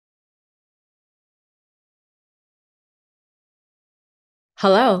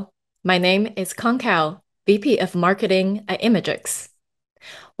Hello, my name is Kao, VP of Marketing at Imgix.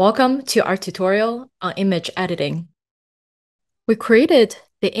 Welcome to our tutorial on image editing. We created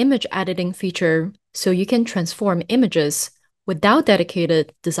the image editing feature so you can transform images without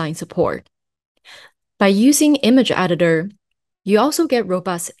dedicated design support. By using Image Editor, you also get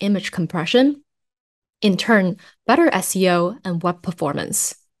robust image compression, in turn, better SEO and web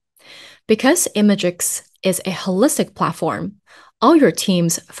performance. Because Imgix is a holistic platform, all your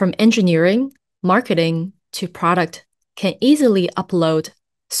teams from engineering, marketing, to product can easily upload,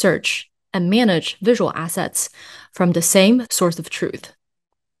 search, and manage visual assets from the same source of truth.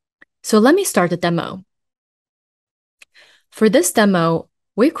 So let me start the demo. For this demo,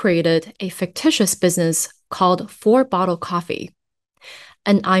 we created a fictitious business called 4 Bottle Coffee,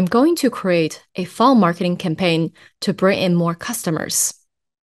 and I'm going to create a fall marketing campaign to bring in more customers.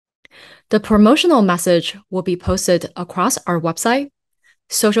 The promotional message will be posted across our website,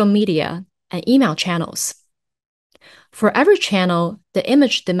 social media, and email channels. For every channel, the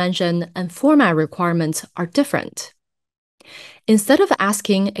image dimension and format requirements are different. Instead of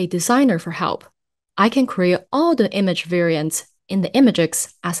asking a designer for help, I can create all the image variants in the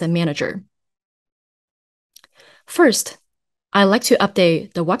Imgix Asset Manager. First, I like to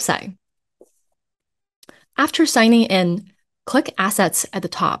update the website. After signing in, click Assets at the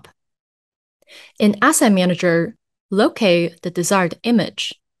top. In Asset Manager, locate the desired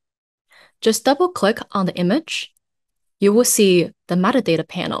image. Just double-click on the image. You will see the metadata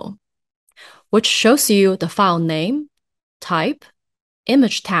panel, which shows you the file name, type,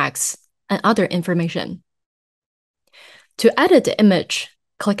 image tags, and other information. To edit the image,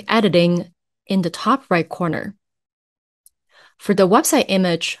 click Editing in the top right corner. For the website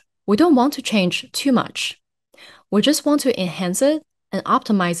image, we don't want to change too much. We just want to enhance it and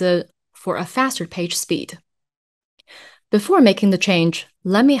optimize it for a faster page speed. Before making the change,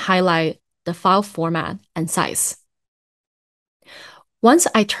 let me highlight the file format and size. Once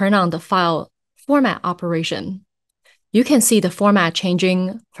I turn on the file format operation, you can see the format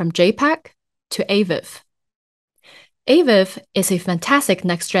changing from JPEG to AVIF. AVIF is a fantastic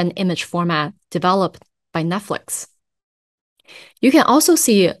next-gen image format developed by Netflix. You can also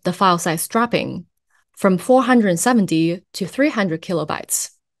see the file size dropping from 470 to 300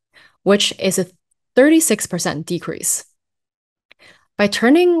 kilobytes, which is a 36% decrease. By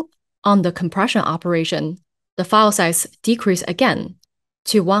turning on the compression operation, the file size decreased again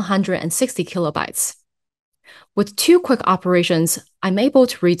to 160 kilobytes. With 2 quick operations, I'm able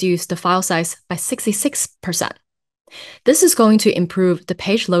to reduce the file size by 66%. This is going to improve the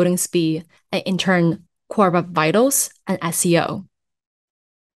page loading speed and, in turn, Core Web Vitals and SEO.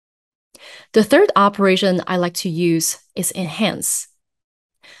 The third operation I like to use is Enhance.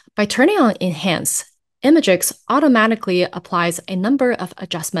 By turning on Enhance, Imgix automatically applies a number of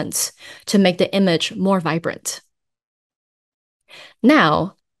adjustments to make the image more vibrant.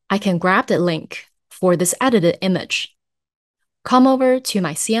 Now, I can grab the link for this edited image, come over to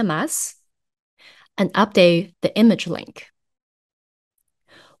my CMS, and update the image link.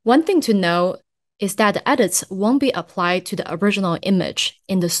 One thing to know is that the edits won't be applied to the original image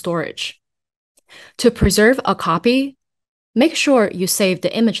in the storage. To preserve a copy, make sure you save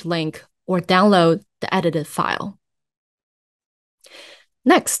the image link or download the edited file.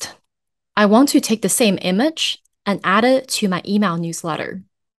 Next, I want to take the same image and add it to my email newsletter.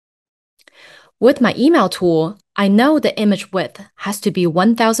 With my email tool, I know the image width has to be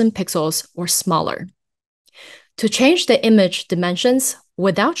 1000 pixels or smaller. To change the image dimensions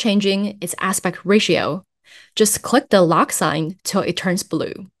without changing its aspect ratio, just click the lock sign till it turns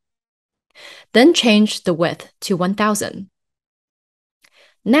blue. Then change the width to 1000.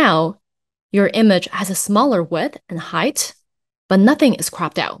 Now, your image has a smaller width and height, but nothing is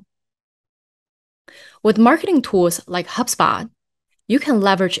cropped out. With marketing tools like HubSpot, you can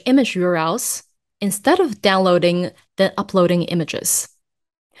leverage image URLs instead of downloading then uploading images.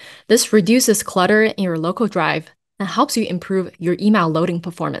 This reduces clutter in your local drive and helps you improve your email loading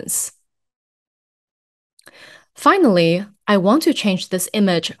performance. Finally, I want to change this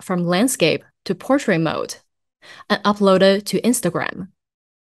image from landscape to portrait mode and upload it to Instagram.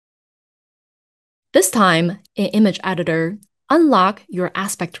 This time, in Image Editor, unlock your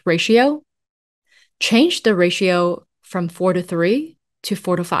aspect ratio, change the ratio from 4:3 to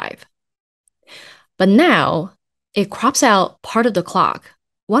 4:5. But now, it crops out part of the clock,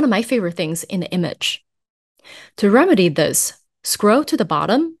 one of my favorite things in the image. To remedy this, scroll to the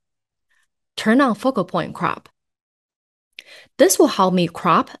bottom, turn on focal point crop. This will help me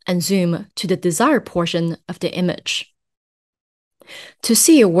crop and zoom to the desired portion of the image. To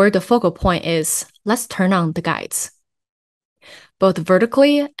see where the focal point is, let's turn on the guides. Both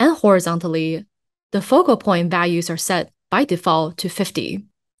vertically and horizontally, the focal point values are set by default to 50,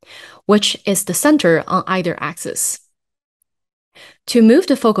 which is the center on either axis. To move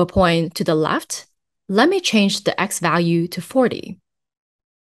the focal point to the left, let me change the x value to 40.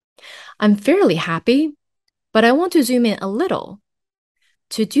 I'm fairly happy, but I want to zoom in a little.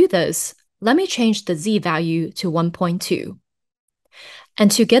 To do this, let me change the z value to 1.2. And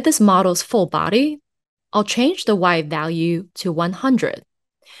to get this model's full body, I'll change the y value to 100,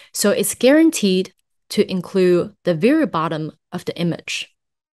 so it's guaranteed to include the very bottom of the image.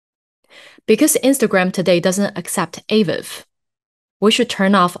 Because Instagram today doesn't accept AVIF, we should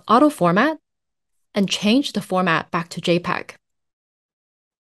turn off auto format and change the format back to JPEG.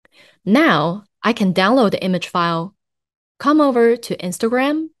 Now, I can download the image file, come over to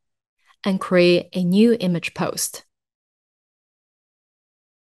Instagram, and create a new image post.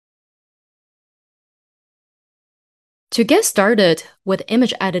 To get started with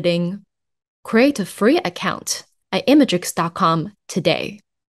image editing, create a free account at imgix.com today.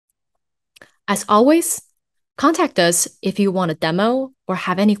 As always, contact us if you want a demo or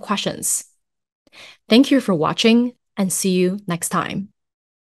have any questions. Thank you for watching, and see you next time.